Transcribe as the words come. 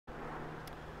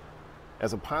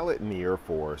As a pilot in the Air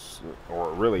Force,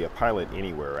 or really a pilot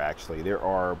anywhere actually, there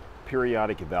are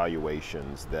periodic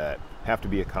evaluations that have to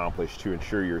be accomplished to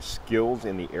ensure your skills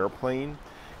in the airplane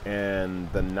and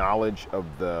the knowledge of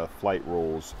the flight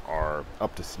rules are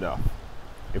up to snuff.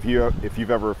 If you've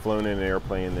ever flown in an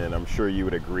airplane, then I'm sure you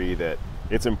would agree that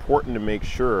it's important to make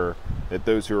sure that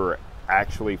those who are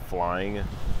actually flying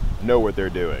know what they're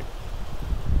doing.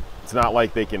 It's not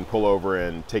like they can pull over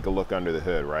and take a look under the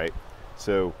hood, right?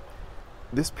 So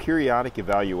this periodic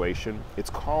evaluation, it's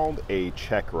called a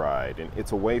check ride, and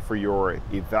it's a way for your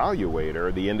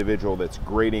evaluator, the individual that's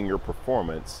grading your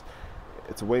performance,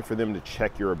 it's a way for them to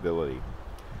check your ability.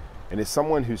 And as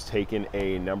someone who's taken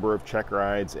a number of check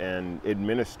rides and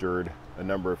administered a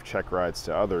number of check rides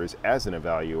to others as an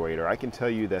evaluator, I can tell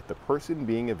you that the person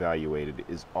being evaluated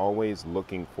is always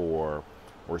looking for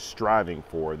or striving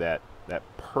for that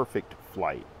perfect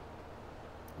flight.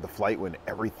 The flight when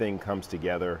everything comes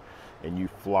together and you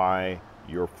fly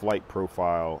your flight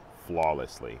profile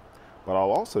flawlessly. But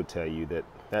I'll also tell you that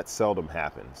that seldom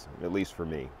happens, at least for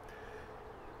me.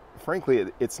 Frankly,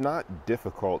 it's not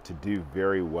difficult to do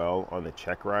very well on the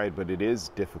check ride, but it is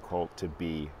difficult to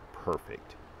be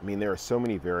perfect. I mean, there are so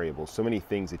many variables, so many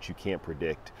things that you can't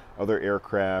predict. Other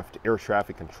aircraft, air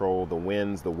traffic control, the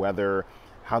winds, the weather,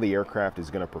 how the aircraft is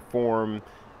going to perform,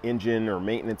 engine or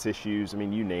maintenance issues, I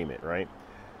mean, you name it, right?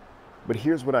 But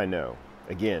here's what I know,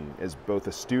 again, as both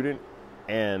a student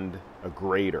and a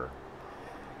grader,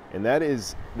 and that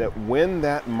is that when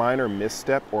that minor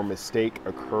misstep or mistake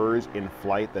occurs in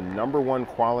flight, the number one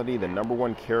quality, the number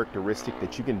one characteristic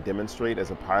that you can demonstrate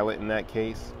as a pilot in that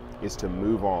case is to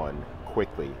move on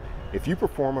quickly. If you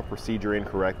perform a procedure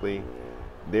incorrectly,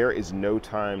 there is no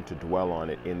time to dwell on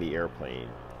it in the airplane.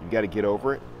 You've got to get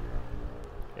over it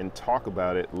and talk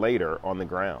about it later on the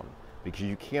ground, because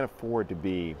you can't afford to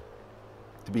be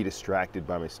distracted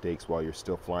by mistakes while you're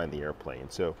still flying the airplane.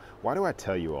 So why do I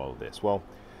tell you all of this? Well,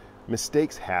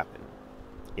 mistakes happen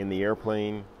in the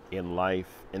airplane, in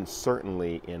life, and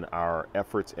certainly in our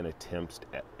efforts and attempts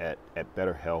at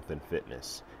better health and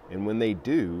fitness. And when they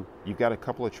do, you've got a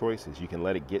couple of choices. You can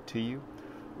let it get to you,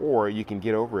 or you can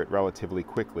get over it relatively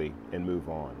quickly and move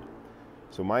on.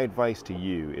 So my advice to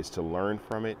you is to learn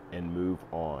from it and move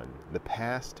on. The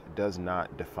past does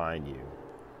not define you.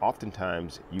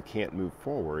 Oftentimes, you can't move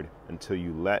forward until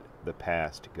you let the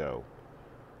past go.